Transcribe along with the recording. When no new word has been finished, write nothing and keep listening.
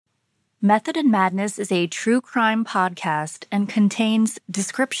Method and Madness is a true crime podcast and contains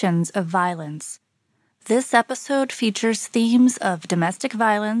descriptions of violence. This episode features themes of domestic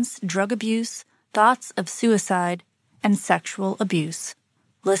violence, drug abuse, thoughts of suicide, and sexual abuse.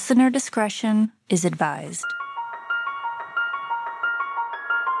 Listener discretion is advised.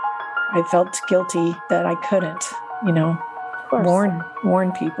 I felt guilty that I couldn't,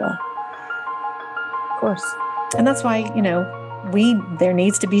 warn people. Of course. And that's why, there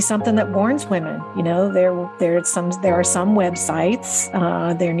needs to be something that warns women. There are some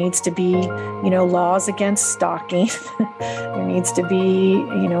websites. There needs to be, laws against stalking. There needs to be,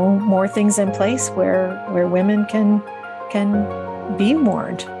 more things in place where women can be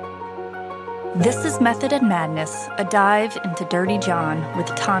warned. This is Method and Madness, a dive into Dirty John with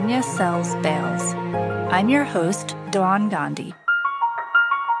Tanya Sells Bales. I'm your host, Dawn Gandhi.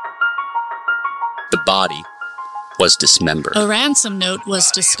 The body was dismembered. A ransom note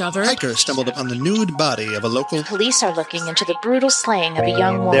was discovered. Hikers stumbled upon the nude body of a local... Police are looking into the brutal slaying of a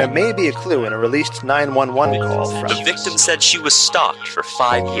young woman. There may be a clue in a released 911 call from... The victim said she was stalked for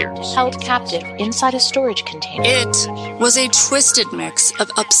 5 years. Held captive inside a storage container. It was a twisted mix of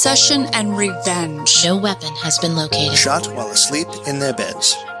obsession and revenge. No weapon has been located. Shot while asleep in their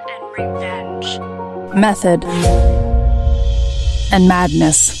beds. And revenge. Method and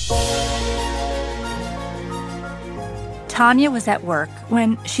Madness. Tanya was at work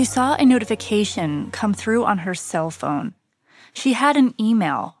when she saw a notification come through on her cell phone. She had an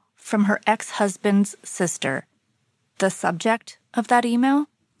email from her ex-husband's sister. The subject of that email?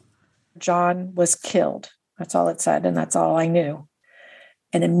 John was killed. That's all it said, and that's all I knew.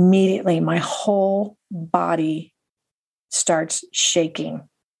 And immediately my whole body starts shaking.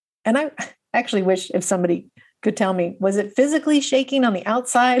 And I actually wish if somebody could tell me, was it physically shaking on the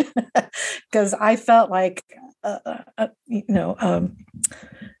outside? Because I felt like an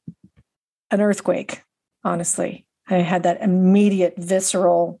earthquake, honestly. I had that immediate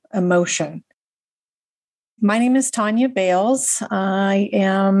visceral emotion. My name is Tanya Bales. I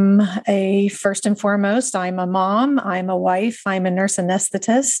am first and foremost, I'm a mom, I'm a wife, I'm a nurse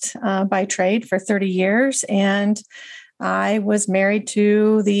anesthetist by trade for 30 years. And I was married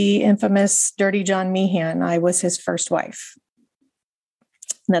to the infamous Dirty John Meehan. I was his first wife.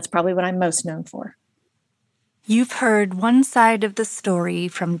 And that's probably what I'm most known for. You've heard one side of the story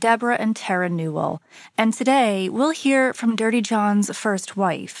from Deborah and Tara Newell, and today we'll hear from Dirty John's first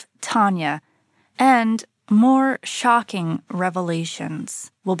wife, Tanya, and more shocking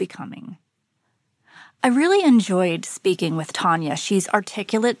revelations will be coming. I really enjoyed speaking with Tanya. She's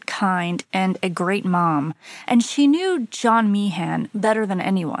articulate, kind, and a great mom, and she knew John Meehan better than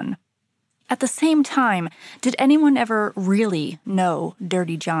anyone. At the same time, did anyone ever really know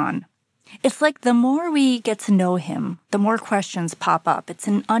Dirty John? It's like the more we get to know him, the more questions pop up. It's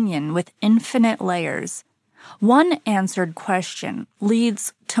an onion with infinite layers. One answered question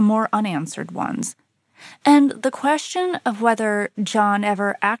leads to more unanswered ones. And the question of whether John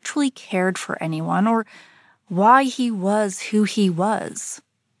ever actually cared for anyone or why he was who he was.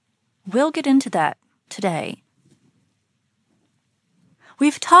 We'll get into that today.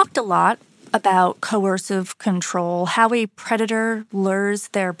 We've talked a lot about coercive control, how a predator lures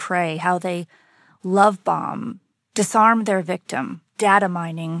their prey, how they love bomb, disarm their victim, data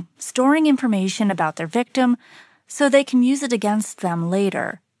mining, storing information about their victim so they can use it against them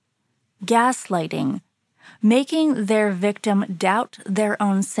later, gaslighting, making their victim doubt their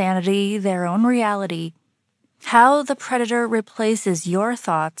own sanity, their own reality, how the predator replaces your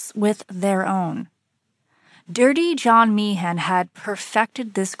thoughts with their own. Dirty John Meehan had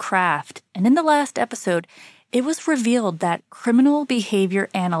perfected this craft, and in the last episode, it was revealed that criminal behavior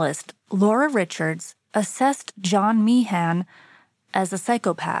analyst Laura Richards assessed John Meehan as a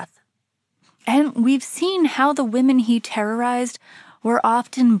psychopath. And we've seen how the women he terrorized were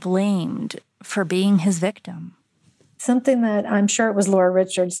often blamed for being his victim. Something that I'm sure it was Laura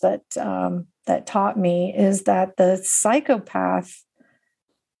Richards that taught me is that the psychopath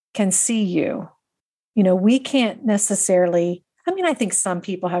can see you. We can't necessarily, I think some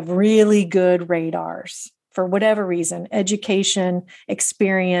people have really good radars for whatever reason, education,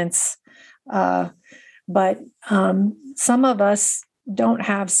 experience, but some of us don't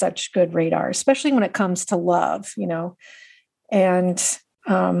have such good radar, especially when it comes to love, And,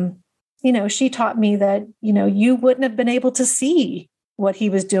 she taught me that, you wouldn't have been able to see what he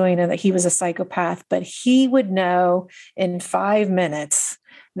was doing and that he was a psychopath, but he would know in 5 minutes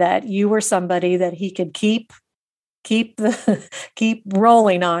that you were somebody that he could keep keep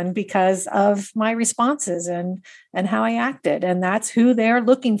rolling on because of my responses and how I acted. And that's who they're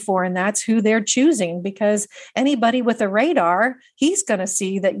looking for, and that's who they're choosing, because anybody with a radar, he's going to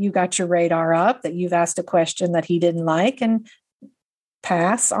see that you got your radar up, that you've asked a question that he didn't like, and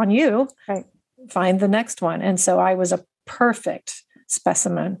pass on you. Right. Find the next one. And so I was a perfect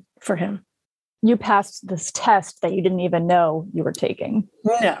specimen for him. You passed this test that you didn't even know you were taking.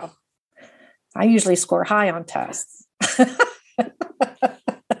 No. I usually score high on tests.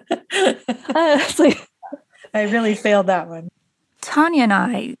 I really failed that one. Tanya and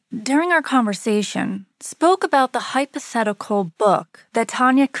I, during our conversation, spoke about the hypothetical book that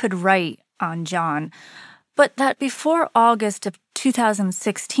Tanya could write on John, but that before August of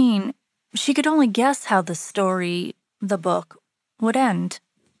 2016, she could only guess how the book, would end.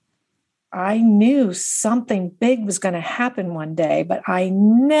 I knew something big was going to happen one day, but I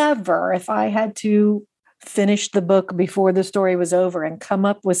never, if I had to finish the book before the story was over and come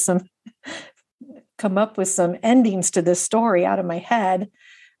up with some endings to this story out of my head,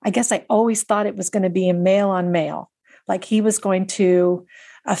 I guess I always thought it was going to be a male on male. Like he was going to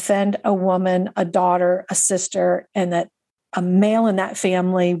offend a woman, a daughter, a sister, and that a male in that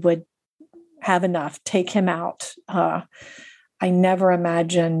family would have enough, take him out. I never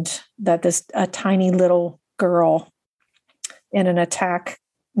imagined that a tiny little girl in an attack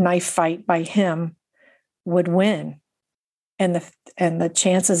knife fight by him would win. And the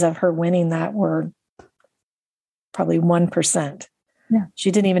chances of her winning that were probably 1%. Yeah.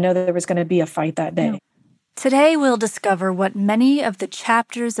 She didn't even know that there was going to be a fight that day. No. Today, we'll discover what many of the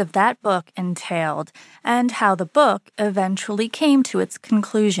chapters of that book entailed and how the book eventually came to its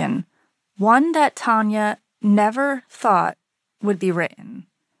conclusion, one that Tanya never thought would be written.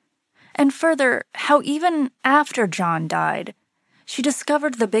 And further, how even after John died, she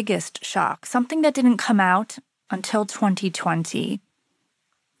discovered the biggest shock, something that didn't come out until 2020.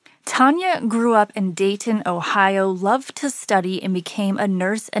 Tanya grew up in Dayton, Ohio, loved to study, and became a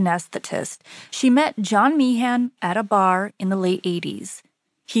nurse anesthetist. She met John Meehan at a bar in the late 80s.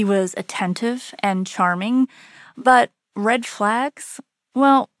 He was attentive and charming, but red flags?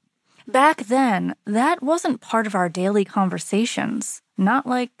 Well, back then, that wasn't part of our daily conversations, not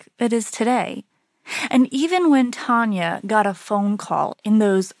like it is today. And even when Tanya got a phone call in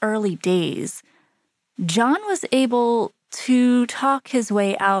those early days, John was able to talk his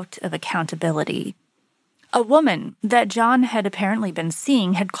way out of accountability. A woman that John had apparently been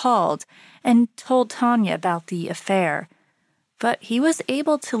seeing had called and told Tanya about the affair, but he was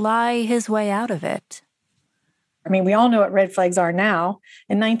able to lie his way out of it. I mean, we all know what red flags are now.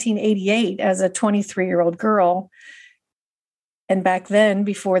 In 1988, as a 23-year-old girl, and back then,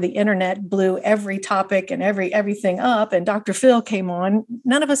 before the internet blew every topic and everything up, and Dr. Phil came on,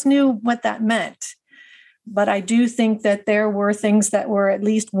 none of us knew what that meant. But I do think that there were things that were at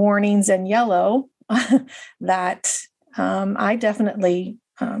least warnings in yellow that I definitely,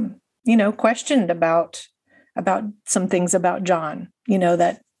 questioned about some things about John,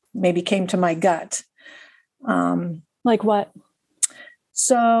 that maybe came to my gut. Like what?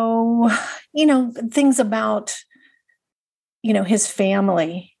 So, things about, his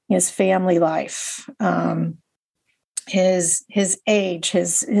family life, his age,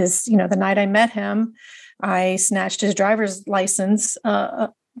 his, the night I met him, I snatched his driver's license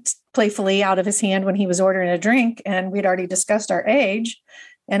playfully out of his hand when he was ordering a drink, and we'd already discussed our age,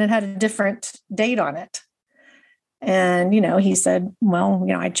 and it had a different date on it. And, he said, well,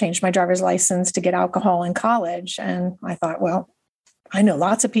 I changed my driver's license to get alcohol in college. And I thought, well, I know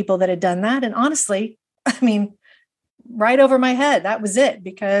lots of people that had done that. And honestly, right over my head, that was it,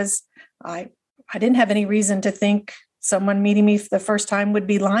 because I didn't have any reason to think someone meeting me for the first time would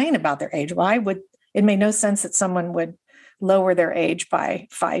be lying about their age. It made no sense that someone would lower their age by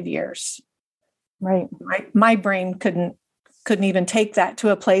 5 years. Right. My brain couldn't even take that to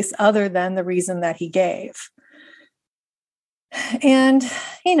a place other than the reason that he gave. And,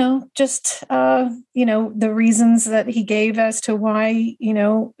 the reasons that he gave as to why,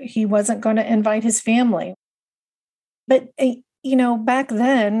 he wasn't going to invite his family. But, back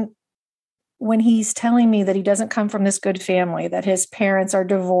then, when he's telling me that he doesn't come from this good family, that his parents are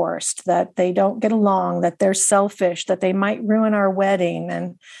divorced, that they don't get along, that they're selfish, that they might ruin our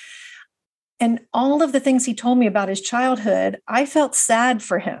wedding, and all of the things he told me about his childhood, I felt sad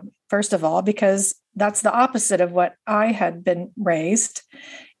for him, first of all, because that's the opposite of what I had been raised.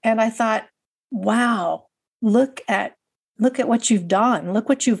 And I thought, wow, look at what you've done. Look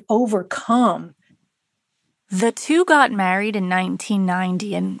what you've overcome. The two got married in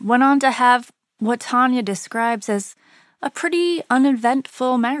 1990 and went on to have what Tanya describes as a pretty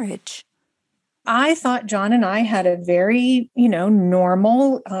uneventful marriage. I thought John and I had a very,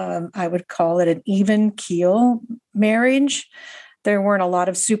 normal, I would call it an even keel marriage. There weren't a lot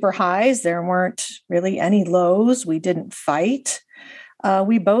of super highs. There weren't really any lows. We didn't fight.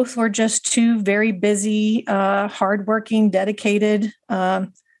 We both were just two very busy, hardworking, dedicated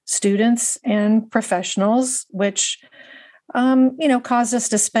students and professionals, which, caused us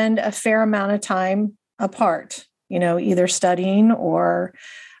to spend a fair amount of time apart, either studying or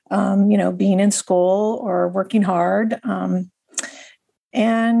being in school or working hard.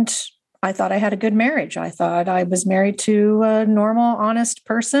 And I thought I had a good marriage. I thought I was married to a normal, honest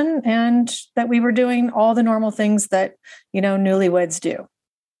person and that we were doing all the normal things that, newlyweds do.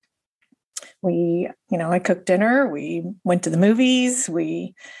 I cooked dinner. We went to the movies.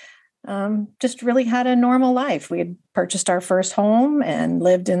 We just really had a normal life. We had purchased our first home and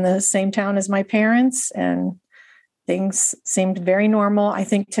lived in the same town as my parents, and things seemed very normal, I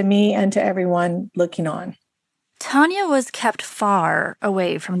think, to me and to everyone looking on. Tanya was kept far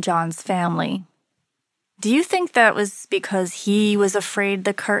away from John's family. Do you think that was because he was afraid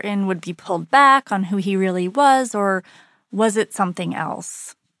the curtain would be pulled back on who he really was, or was it something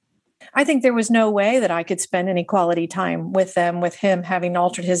else? I think there was no way that I could spend any quality time with them, with him having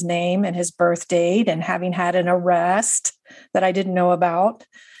altered his name and his birth date and having had an arrest that I didn't know about.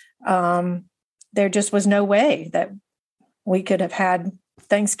 There just was no way that we could have had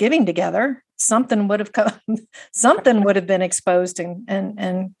Thanksgiving together. Something would have come, something would have been exposed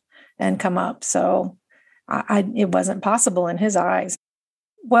and come up. So it wasn't possible in his eyes.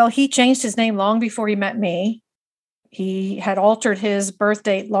 Well, he changed his name long before he met me. He had altered his birth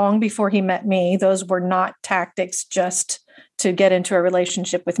date long before he met me. Those were not tactics just to get into a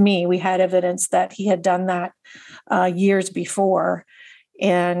relationship with me. We had evidence that he had done that years before.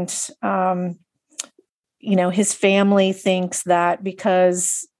 And, his family thinks that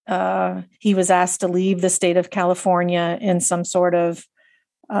because he was asked to leave the state of California in some sort of,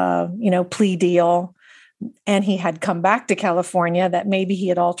 plea deal, and he had come back to California, that maybe he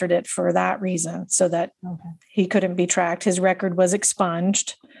had altered it for that reason, so that he couldn't be tracked. His record was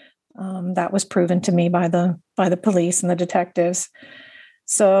expunged. That was proven to me by the police and the detectives.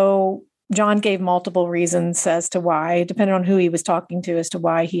 So John gave multiple reasons as to why, depending on who he was talking to, as to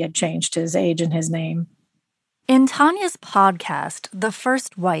why he had changed his age and his name. In Tanya's podcast, The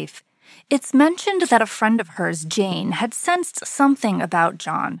First Wife, it's mentioned that a friend of hers, Jane, had sensed something about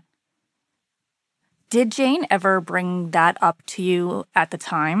John. Did Jane ever bring that up to you at the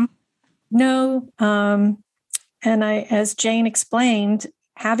time? No. And as Jane explained,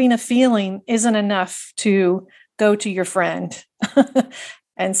 having a feeling isn't enough to go to your friend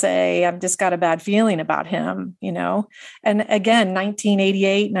and say, I've just got a bad feeling about him, And again,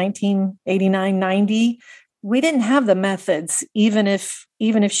 1988, 1989, 90, we didn't have the methods, even if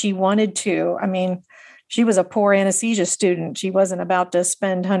she wanted to. I mean, she was a poor anesthesia student. She wasn't about to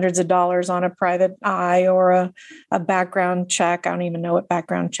spend hundreds of dollars on a private eye or a background check. I don't even know what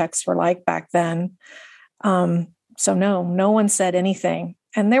background checks were like back then. So no one said anything.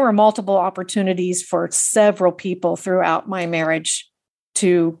 And there were multiple opportunities for several people throughout my marriage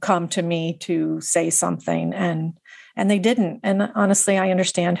to come to me to say something, and they didn't. And honestly, I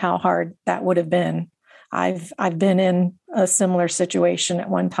understand how hard that would have been. I've been in a similar situation at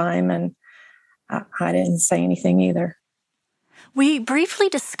one time, and I didn't say anything either. We briefly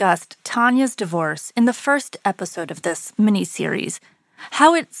discussed Tanya's divorce in the first episode of this miniseries,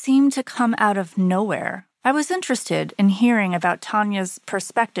 how it seemed to come out of nowhere. I was interested in hearing about Tanya's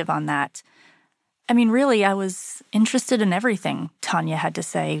perspective on that. I mean, really, I was interested in everything Tanya had to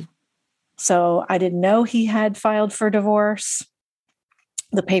say. So I didn't know he had filed for divorce.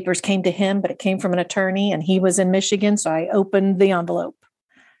 The papers came to him, but it came from an attorney, and he was in Michigan. So I opened the envelope,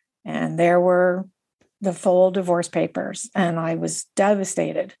 and there were the full divorce papers, and I was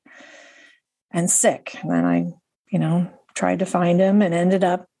devastated and sick. And then I, tried to find him and ended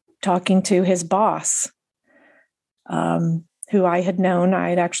up talking to his boss, who I had known. I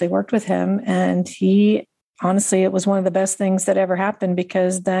had actually worked with him, and honestly, it was one of the best things that ever happened,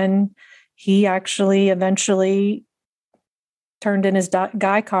 because then he actually eventually turned in his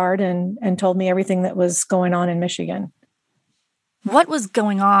guy card and told me everything that was going on in Michigan. What was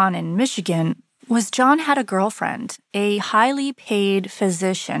going on in Michigan was John had a girlfriend, a highly paid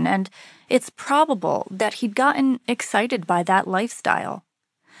physician, and it's probable that he'd gotten excited by that lifestyle.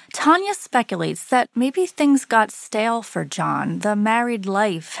 Tanya speculates that maybe things got stale for John. The married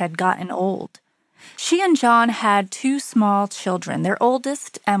life had gotten old. She and John had 2 small children, their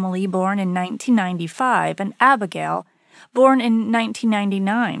oldest, Emily, born in 1995, and Abigail, born in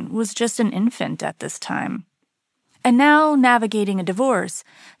 1999, was just an infant at this time. And now, navigating a divorce,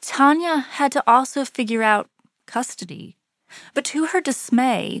 Tanya had to also figure out custody. But to her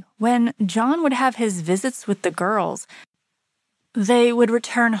dismay, when John would have his visits with the girls, they would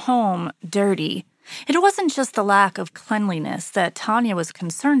return home dirty. It wasn't just the lack of cleanliness that Tanya was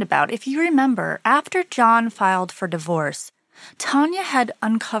concerned about. If you remember, after John filed for divorce, Tanya had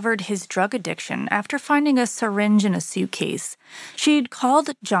uncovered his drug addiction after finding a syringe in a suitcase. She'd called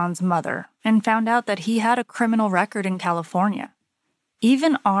John's mother and found out that he had a criminal record in California.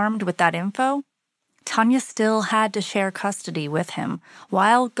 Even armed with that info, Tanya still had to share custody with him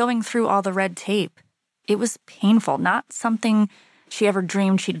while going through all the red tape. It was painful, not something she ever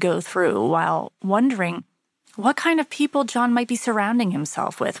dreamed she'd go through, while wondering what kind of people John might be surrounding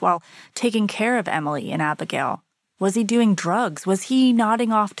himself with while taking care of Emily and Abigail. Was he doing drugs? Was he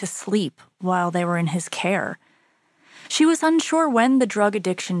nodding off to sleep while they were in his care? She was unsure when the drug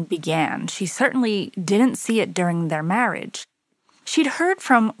addiction began. She certainly didn't see it during their marriage. She'd heard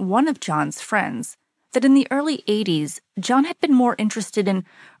from one of John's friends that in the early 80s, John had been more interested in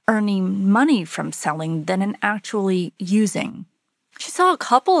earning money from selling than in actually using. She saw a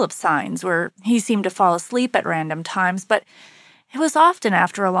couple of signs where he seemed to fall asleep at random times, but it was often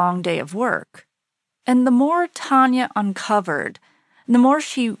after a long day of work. And the more Tanya uncovered, the more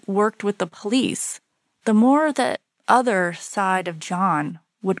she worked with the police, the more that other side of John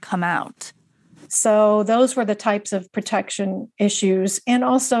would come out. So those were the types of protection issues, and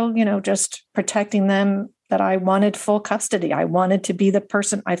also, just protecting them, that I wanted full custody. I wanted to be the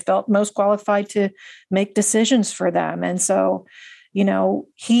person I felt most qualified to make decisions for them. And so,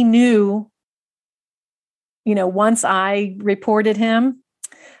 he knew, once I reported him,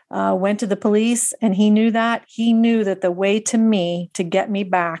 went to the police, and he knew that the way to get me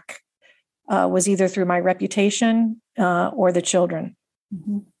back was either through my reputation or the children.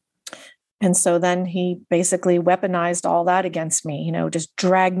 Mm-hmm. And so then he basically weaponized all that against me, just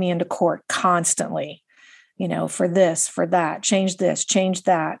dragged me into court constantly, for this, for that, change this, change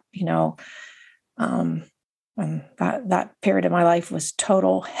that, and that period of my life was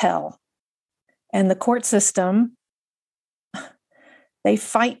total hell. And the court system, they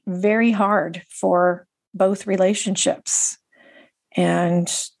fight very hard for both relationships. And,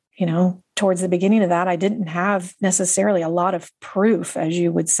 towards the beginning of that, I didn't have necessarily a lot of proof, as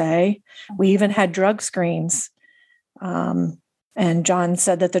you would say. We even had drug screens. And John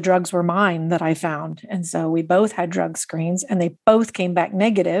said that the drugs were mine that I found. And so we both had drug screens, and they both came back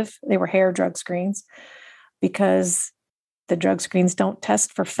negative. They were hair drug screens because the drug screens don't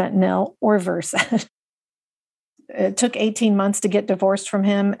test for fentanyl or Versed. It took 18 months to get divorced from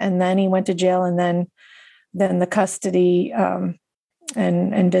him, and then he went to jail, and then the custody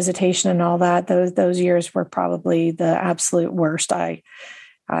and visitation and all that. Those years were probably the absolute worst. I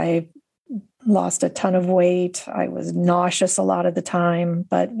lost a ton of weight. I was nauseous a lot of the time,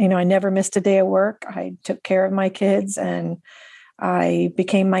 but I never missed a day of work. I took care of my kids, and I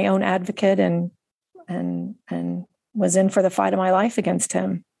became my own advocate and was in for the fight of my life against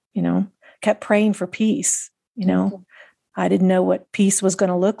him. Kept praying for peace. I didn't know what peace was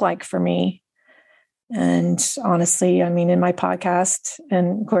going to look like for me. And honestly, in my podcast,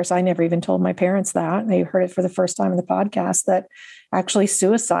 and of course, I never even told my parents that. They heard it for the first time in the podcast, that actually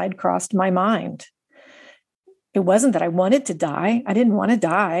suicide crossed my mind. It wasn't that I wanted to die. I didn't want to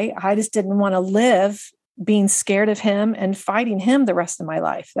die. I just didn't want to live being scared of him and fighting him the rest of my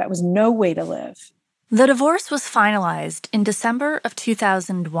life. That was no way to live. The divorce was finalized in December of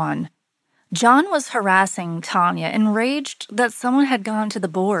 2001. John was harassing Tanya, enraged that someone had gone to the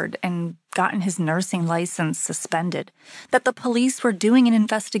board and gotten his nursing license suspended, that the police were doing an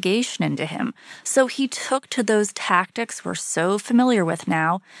investigation into him. So he took to those tactics we're so familiar with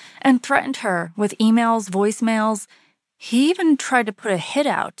now and threatened her with emails, voicemails. He even tried to put a hit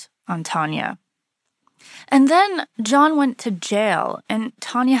out on Tanya. And then John went to jail, and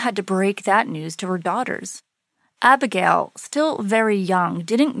Tanya had to break that news to her daughters. Abigail, still very young,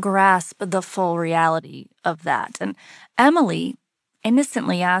 didn't grasp the full reality of that, and Emily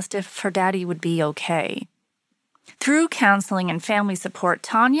innocently asked if her daddy would be okay. Through counseling and family support,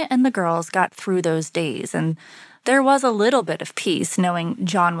 Tanya and the girls got through those days, and there was a little bit of peace knowing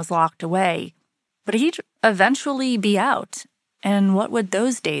John was locked away, but he'd eventually be out, and what would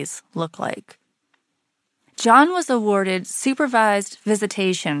those days look like? John was awarded supervised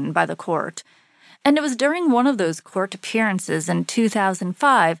visitation by the court, and it was during one of those court appearances in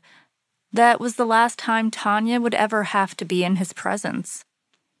 2005 that was the last time Tanya would ever have to be in his presence.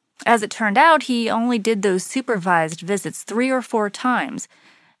 As it turned out, he only did those supervised visits 3 or 4 times,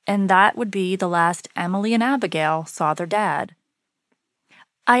 and that would be the last Emily and Abigail saw their dad.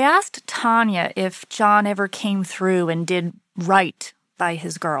 I asked Tanya if John ever came through and did right by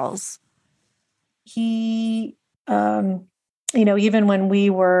his girls. He, even when we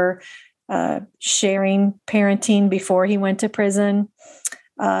were sharing parenting before he went to prison,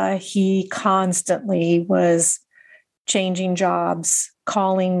 he constantly was changing jobs,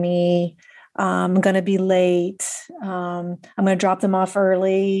 calling me. I'm going to be late. I'm going to drop them off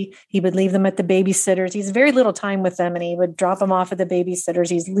early. He would leave them at the babysitters. He's very little time with them, and he would drop them off at the babysitters.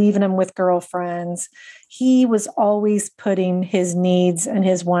 He's leaving them with girlfriends. He was always putting his needs and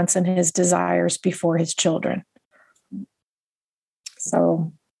his wants and his desires before his children.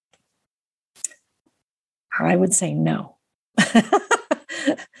 So I would say no.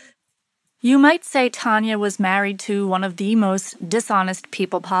 You might say Tanya was married to one of the most dishonest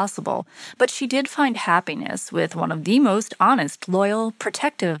people possible, but she did find happiness with one of the most honest, loyal,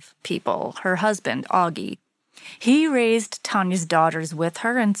 protective people, her husband, Augie. He raised Tanya's daughters with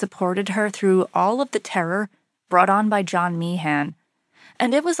her and supported her through all of the terror brought on by John Meehan.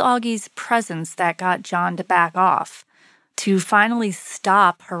 And it was Augie's presence that got John to back off, to finally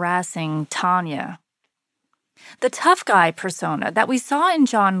stop harassing Tanya. The tough guy persona that we saw in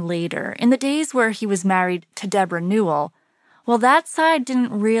John later, in the days where he was married to Deborah Newell, well, that side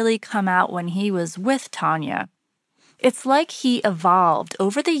didn't really come out when he was with Tanya. It's like he evolved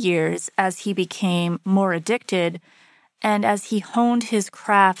over the years as he became more addicted and as he honed his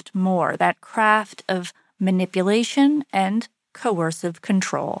craft more, that craft of manipulation and coercive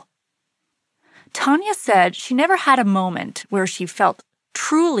control. Tanya said she never had a moment where she felt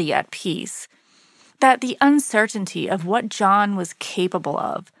truly at peace, that the uncertainty of what John was capable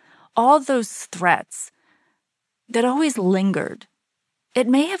of, all those threats, that always lingered. It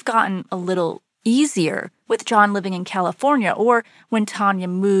may have gotten a little easier with John living in California or when Tanya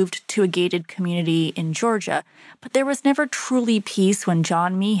moved to a gated community in Georgia, but there was never truly peace when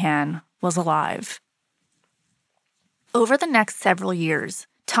John Meehan was alive. Over the next several years,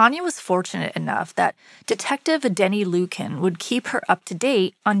 Tanya was fortunate enough that Detective Denny Lucan would keep her up to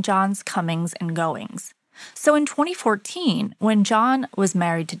date on John's comings and goings. So in 2014, when John was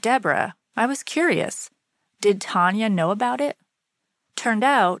married to Deborah, I was curious. Did Tanya know about it? Turned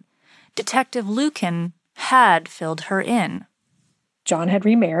out, Detective Lucan had filled her in. John had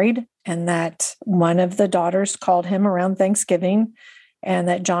remarried, and that one of the daughters called him around Thanksgiving, and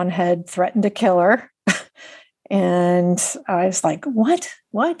that John had threatened to kill her. And I was like, what?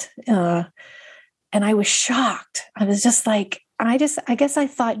 And I was shocked. I was just like, I guess I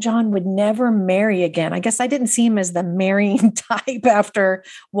thought John would never marry again. I guess I didn't see him as the marrying type after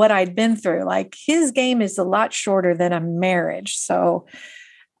what I'd been through. Like, his game is a lot shorter than a marriage. So,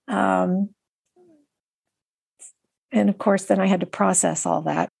 and of course, then I had to process all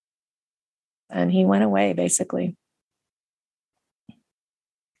that. And he went away, basically.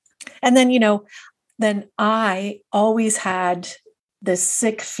 And then, then I always had this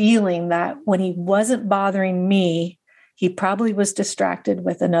sick feeling that when he wasn't bothering me, he probably was distracted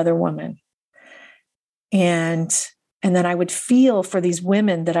with another woman. And then I would feel for these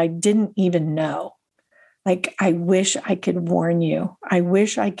women that I didn't even know. Like, I wish I could warn you. I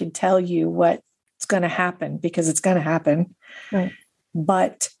wish I could tell you what's going to happen, because it's going to happen. Right.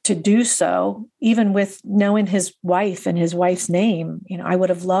 But to do so, even with knowing his wife and his wife's name, I would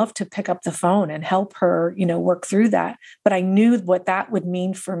have loved to pick up the phone and help her, work through that. But I knew what that would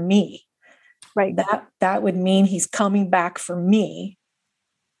mean for me. Right. That would mean he's coming back for me.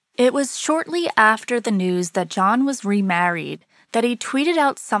 It was shortly after the news that John was remarried that he tweeted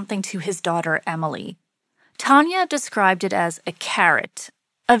out something to his daughter, Emily. Tanya described it as a carrot,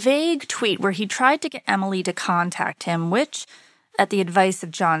 a vague tweet where he tried to get Emily to contact him, which, at the advice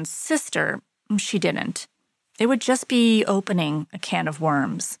of John's sister, she didn't. It would just be opening a can of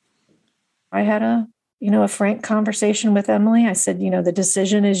worms. I had a frank conversation with Emily. I said, the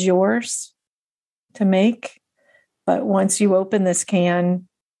decision is yours to make, but once you open this can,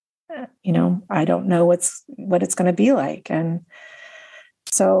 I don't know what it's going to be like. And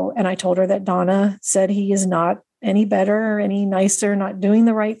I told her that Donna said he is not any better or any nicer, not doing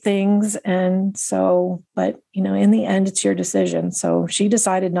the right things. And so, but, in the end, it's your decision. So she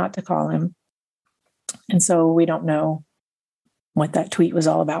decided not to call him. And so we don't know what that tweet was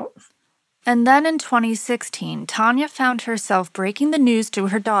all about. And then in 2016, Tanya found herself breaking the news to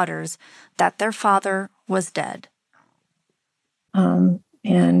her daughters that their father was dead.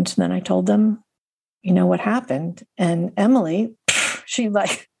 And then I told them, what happened. And Emily, she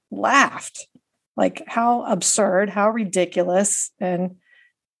laughed. Like, how absurd, how ridiculous. And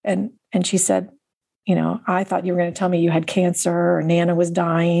she said, I thought you were going to tell me you had cancer or Nana was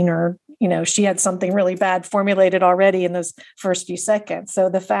dying or, she had something really bad formulated already in those first few seconds. So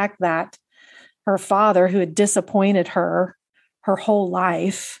the fact that her father, who had disappointed her whole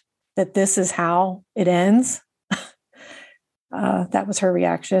life, that this is how it ends, that was her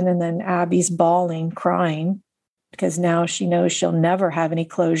reaction. And then Abby's bawling, crying, because now she knows she'll never have any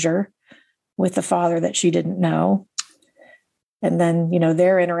closure with the father that she didn't know. And then,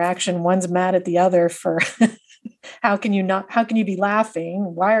 their interaction, one's mad at the other for how can you be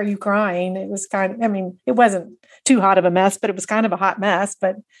laughing? Why are you crying? It was it wasn't too hot of a mess, but it was kind of a hot mess,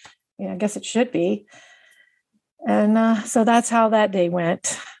 but I guess it should be. And so that's how that day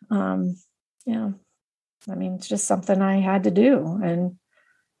went. It's just something I had to do. And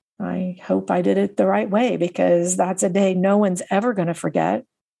I hope I did it the right way, because that's a day no one's ever going to forget.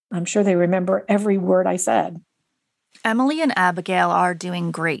 I'm sure they remember every word I said. Emily and Abigail are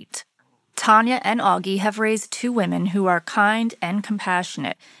doing great. Tanya and Augie have raised 2 women who are kind and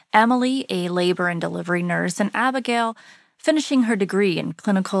compassionate. Emily, a labor and delivery nurse, and Abigail, finishing her degree in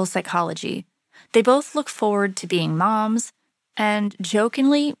clinical psychology. They both look forward to being moms and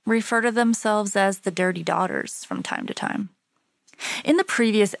jokingly refer to themselves as the dirty daughters from time to time. In the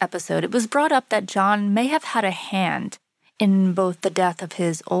previous episode, it was brought up that John may have had a hand in both the death of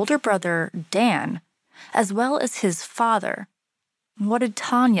his older brother, Dan, as well as his father. What did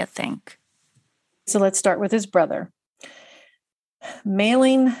Tanya think? So let's start with his brother.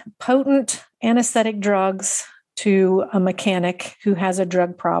 Mailing potent anesthetic drugs to a mechanic who has a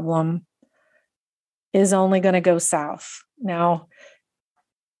drug problem is only going to go south. Now,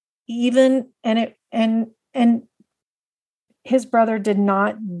 and his brother did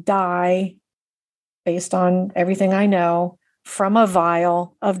not die, based on everything I know, from a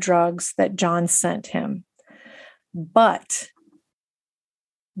vial of drugs that John sent him. But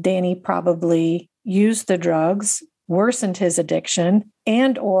Danny probably used the drugs, worsened his addiction,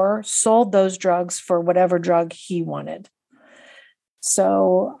 and or sold those drugs for whatever drug he wanted.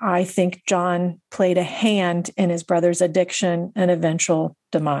 So I think John played a hand in his brother's addiction and eventual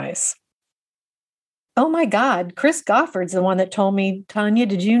demise. Oh my God, Chris Goffard's the one that told me, Tanya,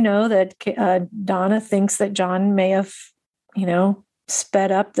 did you know that Donna thinks that John may have,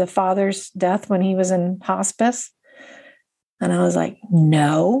 sped up the father's death when he was in hospice? And I was like,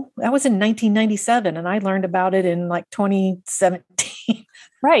 no, that was in 1997. And I learned about it in 2017.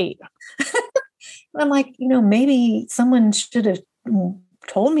 Right. I'm like, maybe someone should have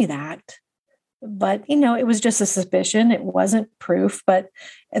told me that. But, it was just a suspicion. It wasn't proof. But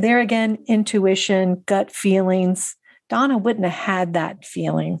there again, intuition, gut feelings. Donna wouldn't have had that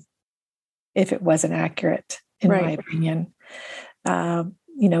feeling if it wasn't accurate, in my opinion.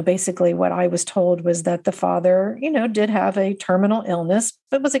 Basically what I was told was that the father, did have a terminal illness,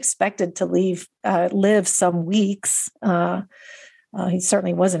 but was expected to live some weeks. He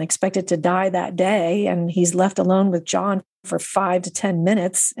certainly wasn't expected to die that day. And he's left alone with John for 5 to 10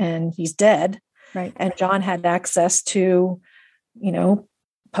 minutes and he's dead. Right. And John had access to,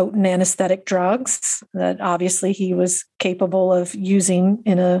 potent anesthetic drugs that obviously he was capable of using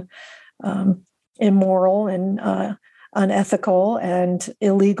in a immoral and unethical and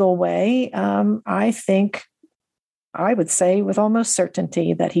illegal way. I think I would say with almost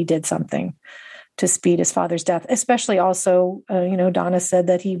certainty that he did something to speed his father's death, especially also, Donna said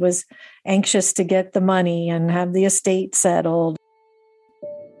that he was anxious to get the money and have the estate settled.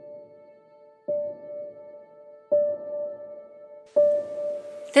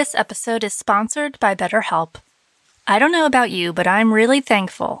 This episode is sponsored by BetterHelp. I don't know about you, but I'm really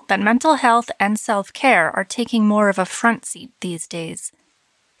thankful that mental health and self-care are taking more of a front seat these days.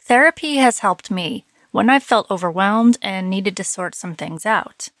 Therapy has helped me when I've felt overwhelmed and needed to sort some things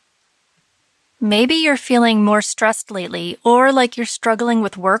out. Maybe you're feeling more stressed lately, or like you're struggling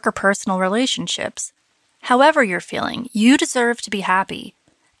with work or personal relationships. However you're feeling, you deserve to be happy,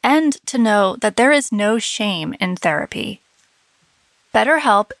 and to know that there is no shame in therapy.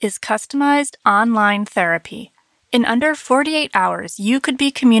 BetterHelp is customized online therapy. In under 48 hours, you could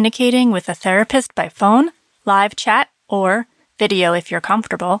be communicating with a therapist by phone, live chat, or video if you're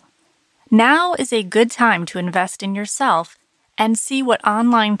comfortable. Now is a good time to invest in yourself and see what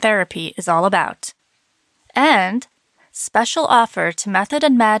online therapy is all about. And special offer to Method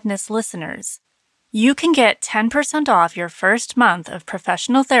and Madness listeners. You can get 10% off your first month of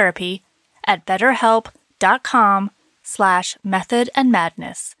professional therapy at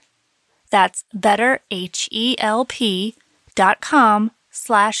betterhelp.com/methodandmadness. That's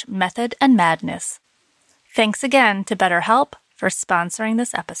betterhelp.com/methodandmadness. Thanks again to BetterHelp for sponsoring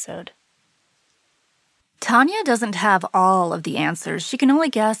this episode. Tanya doesn't have all of the answers. She can only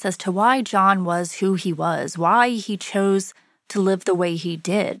guess as to why John was who he was, why he chose to live the way he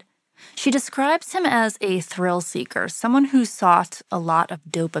did. She describes him as a thrill seeker, someone who sought a lot of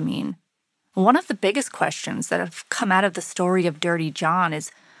dopamine. One of the biggest questions that have come out of the story of Dirty John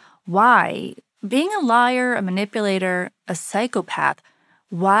is why, being a liar, a manipulator, a psychopath,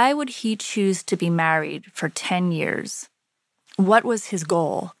 why would he choose to be married for 10 years? What was his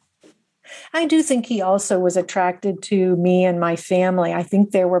goal? I do think he also was attracted to me and my family. I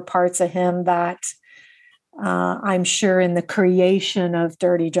think there were parts of him that I'm sure in the creation of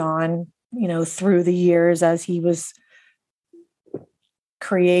Dirty John, through the years as he was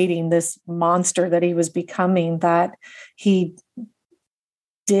creating this monster that he was becoming, that he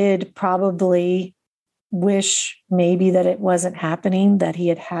did probably wish maybe that it wasn't happening, that he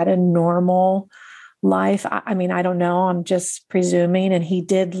had a normal life. I mean, I don't know. I'm just presuming. And he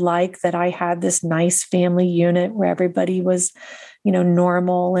did like that I had this nice family unit where everybody was,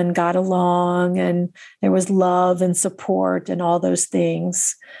 normal and got along, and there was love and support and all those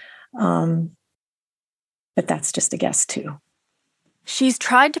things. But that's just a guess too. She's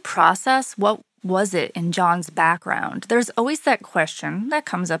tried to process what was it in John's background. There's always that question that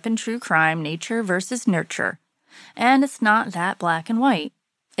comes up in true crime, nature versus nurture. And it's not that black and white.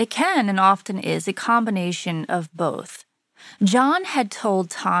 It can and often is a combination of both. John had told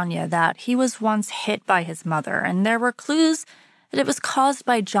Tanya that he was once hit by his mother, and there were clues that it was caused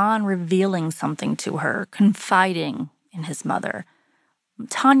by John revealing something to her, confiding in his mother.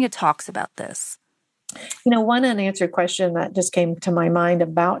 Tanya talks about this. One unanswered question that just came to my mind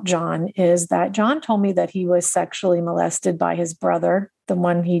about John is that John told me that he was sexually molested by his brother, the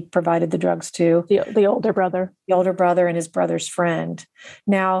one he provided the drugs to. The older brother. The older brother and his brother's friend.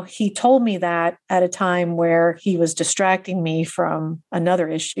 Now, he told me that at a time where he was distracting me from another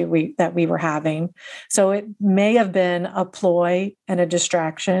issue that we were having. So it may have been a ploy and a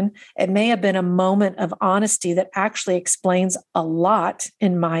distraction. It may have been a moment of honesty that actually explains a lot,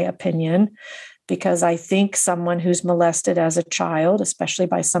 in my opinion. Because I think someone who's molested as a child, especially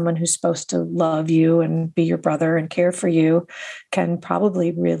by someone who's supposed to love you and be your brother and care for you, can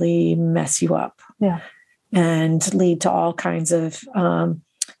probably really mess you up. Yeah. And lead to all kinds of,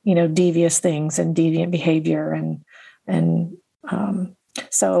 devious things and deviant behavior. And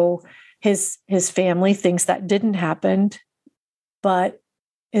so his family thinks that didn't happen, but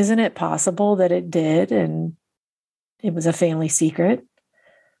isn't it possible that it did and it was a family secret?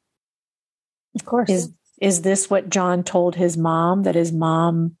 Of course. Is this what John told his mom, that his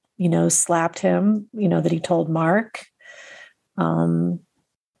mom, slapped him, that he told Mark?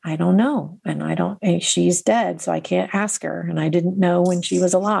 I don't know. And she's dead, so I can't ask her. And I didn't know when she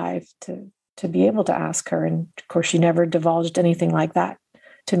was alive to be able to ask her. And of course, she never divulged anything like that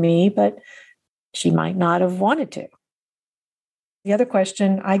to me, but she might not have wanted to. The other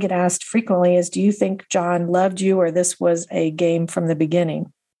question I get asked frequently is, do you think John loved you, or this was a game from the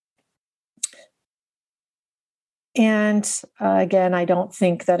beginning? And again, I don't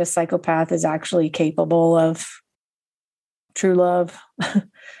think that a psychopath is actually capable of true love.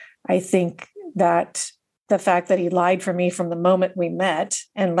 I think that the fact that he lied for me from the moment we met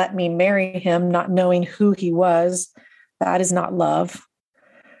and let me marry him, not knowing who he was, that is not love.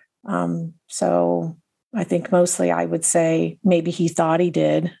 So I think mostly I would say maybe he thought he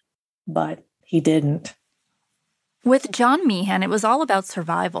did, but he didn't. With John Meehan, it was all about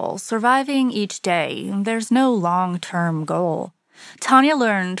survival, surviving each day. There's no long-term goal. Tanya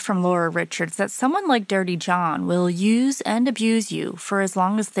learned from Laura Richards that someone like Dirty John will use and abuse you for as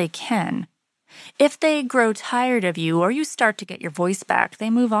long as they can. If they grow tired of you or you start to get your voice back, they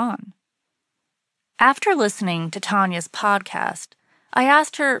move on. After listening to Tanya's podcast, I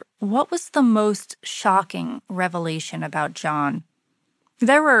asked her what was the most shocking revelation about John.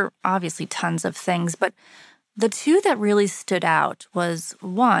 There were obviously tons of things, but the two that really stood out was,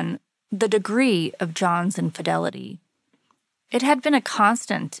 one, the degree of John's infidelity. It had been a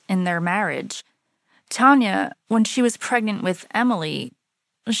constant in their marriage. Tanya, when she was pregnant with Emily,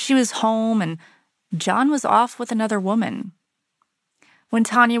 she was home and John was off with another woman. When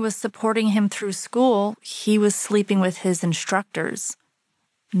Tanya was supporting him through school, he was sleeping with his instructors.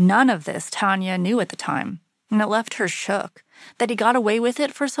 None of this Tanya knew at the time, and it left her shook that he got away with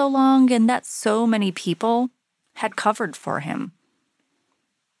it for so long and that so many people had covered for him.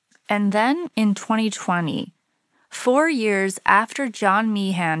 And then in 2020, 4 years after John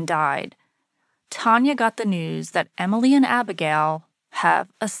Meehan died, Tanya got the news that Emily and Abigail have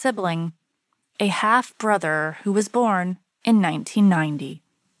a sibling, a half-brother who was born in 1990.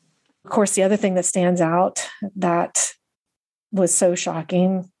 Of course, the other thing that stands out that was so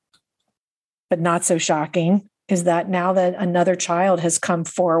shocking, but not so shocking, is that now that another child has come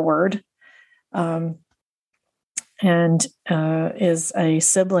forward, and is a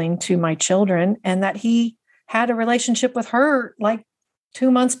sibling to my children, and that he had a relationship with her like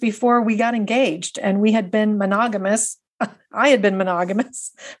 2 months before we got engaged, and we had been monogamous. I had been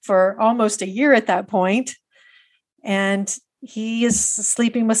monogamous for almost a year at that point, and he is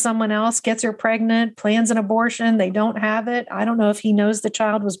sleeping with someone else, gets her pregnant, plans an abortion. They don't have it. I don't know if he knows the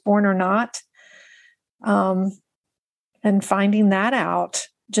child was born or not. And finding that out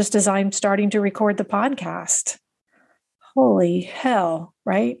just as I'm starting to record the podcast. Holy hell,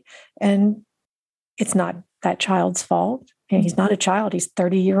 right? And it's not that child's fault. And he's not a child. He's a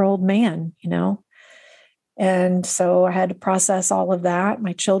 30-year-old man, you know? And so I had to process all of that.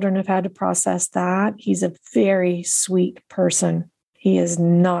 My children have had to process that. He's a very sweet person. He is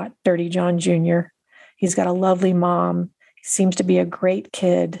not Dirty John Jr. He's got a lovely mom. He seems to be a great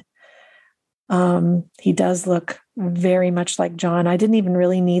kid. He does look very much like John. I didn't even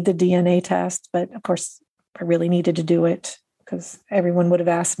really need the DNA test, but of course I really needed to do it because everyone would have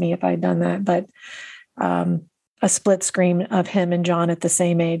asked me if I'd done that. But a split screen of him and John at the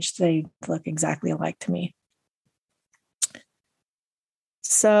same age, they look exactly alike to me.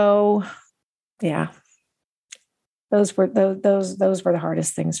 So, yeah, those were the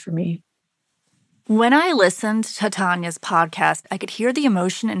hardest things for me. When I listened to Tanya's podcast, I could hear the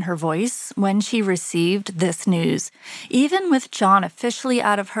emotion in her voice when she received this news. Even with John officially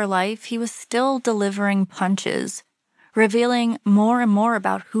out of her life, he was still delivering punches, revealing more and more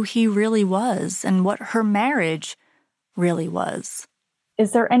about who he really was and what her marriage really was.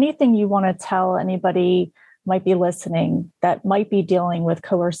 Is there anything you want to tell anybody might be listening that might be dealing with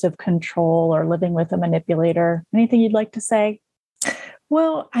coercive control or living with a manipulator? Anything you'd like to say?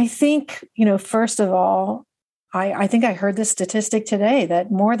 Well, I think, first of all, I think I heard this statistic today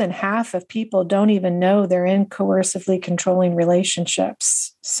that more than half of people don't even know they're in coercively controlling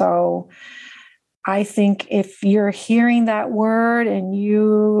relationships. So I think if you're hearing that word and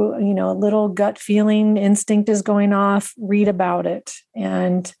a little gut feeling instinct is going off, read about it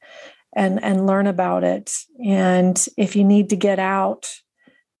and learn about it. And if you need to get out,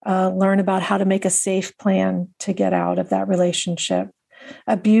 learn about how to make a safe plan to get out of that relationship.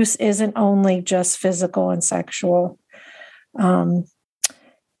 Abuse isn't only just physical and sexual. And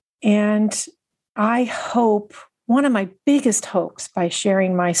I hope, one of my biggest hopes by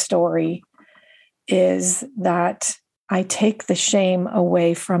sharing my story is that I take the shame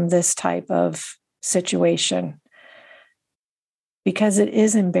away from this type of situation, because it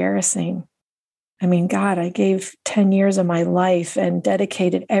is embarrassing. I mean, God, I gave 10 years of my life and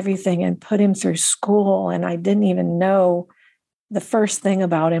dedicated everything and put him through school, and I didn't even know the first thing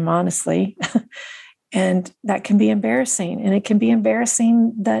about him, honestly. And that can be embarrassing. And it can be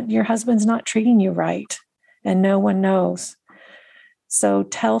embarrassing that your husband's not treating you right and no one knows. So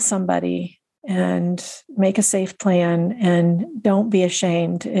tell somebody and make a safe plan and don't be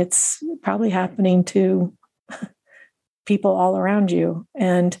ashamed. It's probably happening to people all around you.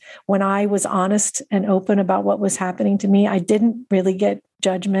 And when I was honest and open about what was happening to me, I didn't really get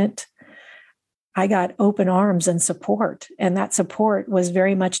judgment. I got open arms and support. And that support was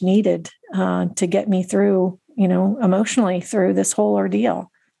very much needed to get me through, emotionally through this whole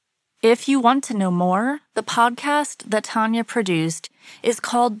ordeal. If you want to know more, the podcast that Tanya produced is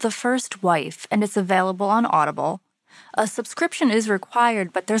called The First Wife, and it's available on Audible. A subscription is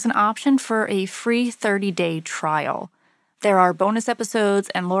required, but there's an option for a free 30-day trial. There are bonus episodes,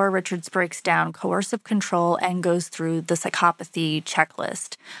 and Laura Richards breaks down coercive control and goes through the psychopathy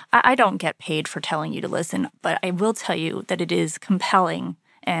checklist. I don't get paid for telling you to listen, but I will tell you that it is compelling,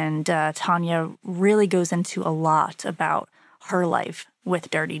 and Tanya really goes into a lot about her life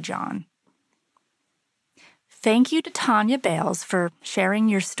with Dirty John. Thank you to Tanya Bales for sharing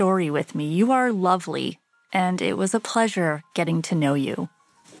your story with me. You are lovely, and it was a pleasure getting to know you.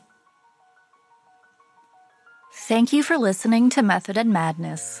 Thank you for listening to Method and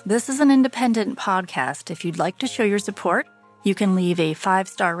Madness. This is an independent podcast. If you'd like to show your support, you can leave a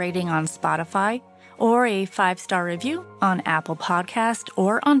 5-star rating on Spotify or a 5-star review on Apple Podcast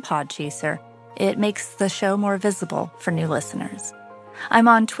or on Podchaser. It makes the show more visible for new listeners. I'm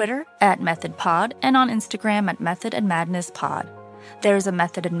on Twitter @MethodPod and on Instagram @Method and Madness Pod. There's a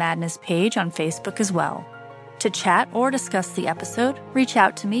Method and Madness page on Facebook as well. To chat or discuss the episode, reach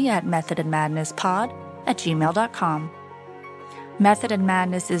out to me at methodandmadnesspod@gmail.com. Method and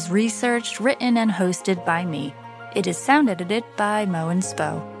Madness is researched, written, and hosted by me. It is sound edited by Mo and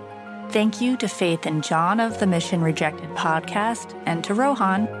Spo. Thank you to Faith and John of the Mission Rejected podcast and to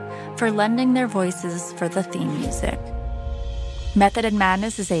Rohan for lending their voices for the theme music. Method and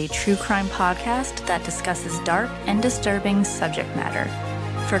Madness is a true crime podcast that discusses dark and disturbing subject matter.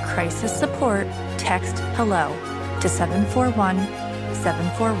 For crisis support, text HELLO to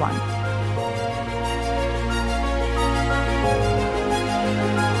 741-741.